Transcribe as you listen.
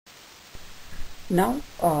Now,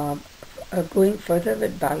 going further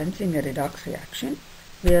with balancing a redox reaction,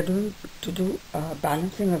 we are going to do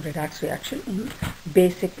balancing of redox reaction in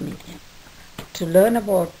basic medium. To learn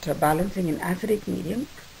about balancing in acidic medium,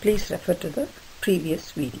 please refer to the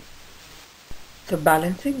previous video. So,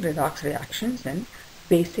 balancing redox reactions in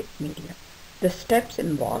basic medium. The steps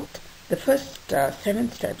involved, the first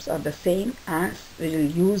 7 steps are the same as we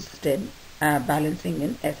will used in balancing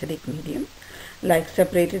in acidic medium, like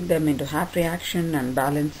separating them into half reaction and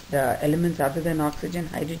balance the elements other than oxygen,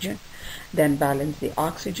 hydrogen, then balance the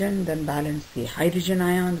oxygen, then balance the hydrogen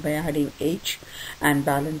ions by adding H, and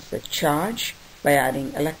balance the charge by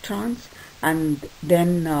adding electrons, and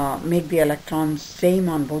then make the electrons same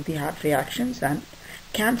on both the half reactions and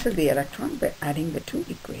cancel the electron by adding the two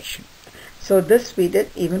equations. So this we did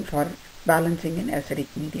even for balancing in acidic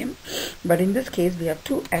medium, but in this case we have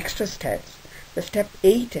 2 extra steps. The step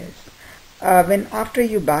 8 is when after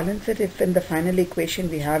you balance it, if in the final equation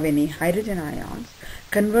we have any hydrogen ions,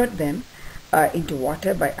 convert them into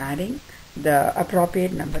water by adding the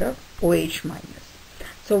appropriate number of OH minus.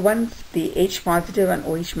 So once the H positive and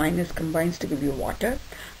OH minus combines to give you water,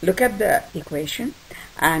 look at the equation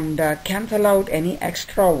and cancel out any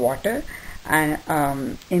extra water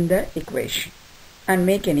and in the equation and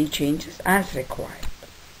make any changes as required.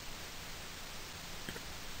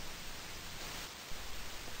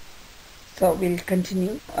 So we'll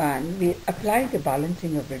continue and we'll apply the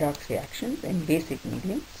balancing of redox reactions in basic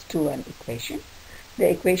mediums to an equation. The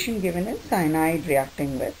equation given is cyanide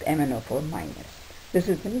reacting with MnO4 minus. This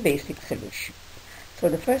is in basic solution. So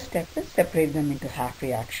the first step is separate them into half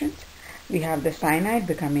reactions. We have the cyanide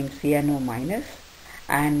becoming CNO minus,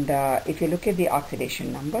 and if you look at the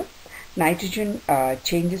oxidation number, nitrogen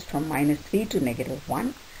changes from -3 to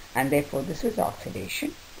 -1, and therefore this is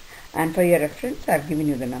oxidation. And for your reference, I've given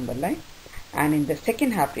you the number line. And in the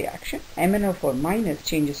second half reaction, MnO4 minus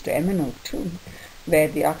changes to MnO2, where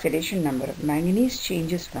the oxidation number of manganese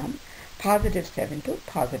changes from +7 to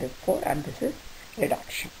 +4, and this is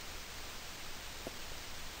reduction.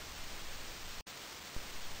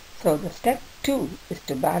 So the step 2 is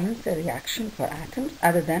to balance the reaction for atoms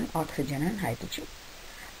other than oxygen and hydrogen.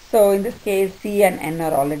 So in this case, C and N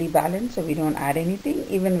are already balanced, so we don't add anything.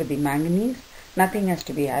 Even with the manganese, nothing has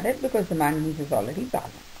to be added because the manganese is already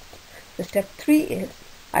balanced. The step 3 is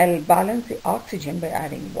I'll balance the oxygen by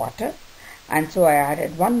adding water, and so I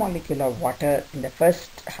added 1 molecule of water in the first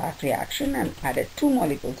half reaction and added 2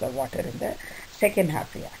 molecules of water in the second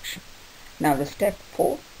half reaction. Now the step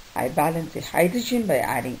 4, I balance the hydrogen by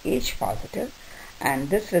adding H positive, and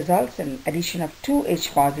this results in addition of 2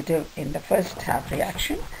 H positive in the first half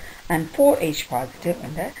reaction and 4 H positive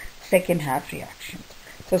in the second half reaction.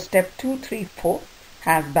 So step 2, 3, 4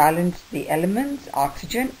 has balanced the elements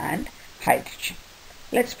oxygen and hydrogen.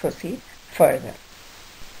 Let's proceed further.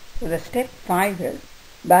 So the step 5 is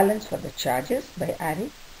balance for the charges by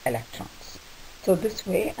adding electrons. So this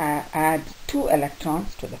way I add 2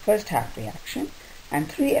 electrons to the first half reaction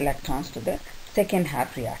and 3 electrons to the second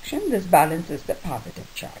half reaction. This balances the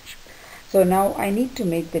positive charge. So now I need to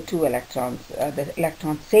make the 2 electrons, the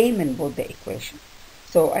electrons same in both the equations.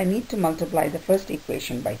 So I need to multiply the first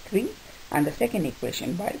equation by 3 and the second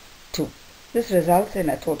equation by 2. This results in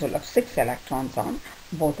a total of 6 electrons on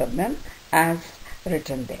both of them as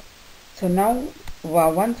written there. So now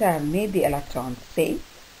once I have made the electrons same,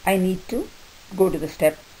 I need to go to the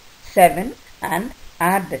step 7 and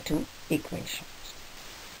add the 2 equations.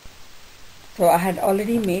 So I had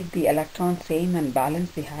already made the electrons same and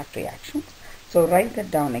balanced the half reactions. So write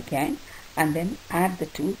that down again and then add the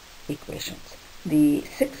 2 equations. The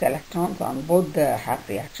 6 electrons on both the half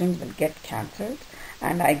reactions will get cancelled,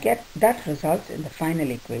 and I get that results in the final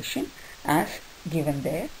equation as given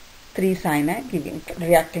there. 3 cyanide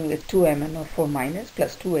reacting with 2 MnO4 minus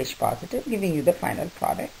plus 2 H positive, giving you the final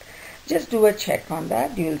product. Just do a check on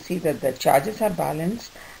that. You will see that the charges are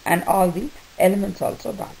balanced and all the elements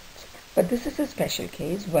also balanced. But this is a special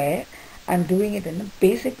case where I'm doing it in a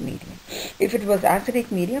basic medium. If it was acidic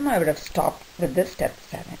medium, I would have stopped with the step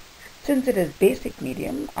 7. Since it is basic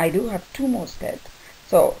medium, I do have 2 more steps.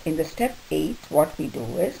 So in the step 8, what we do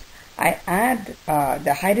is I add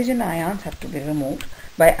the hydrogen ions have to be removed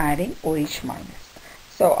by adding OH minus.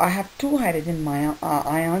 So I have 2 hydrogen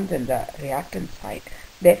ions in the reactant side.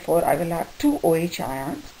 Therefore, I will have 2 OH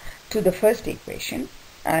ions to the first equation,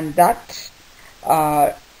 and that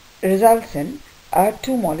results in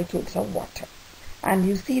 2 molecules of water. And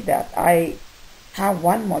you see that I have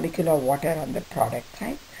 1 molecule of water on the product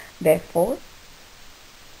side. Therefore,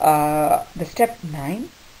 the step 9,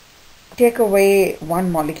 take away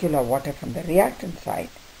 1 molecule of water from the reactant side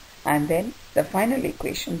and then the final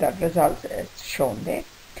equation that results is shown there.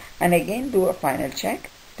 And again do a final check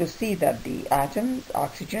to see that the atoms,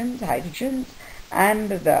 oxygens, hydrogens and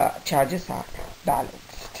the charges are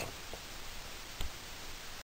balanced.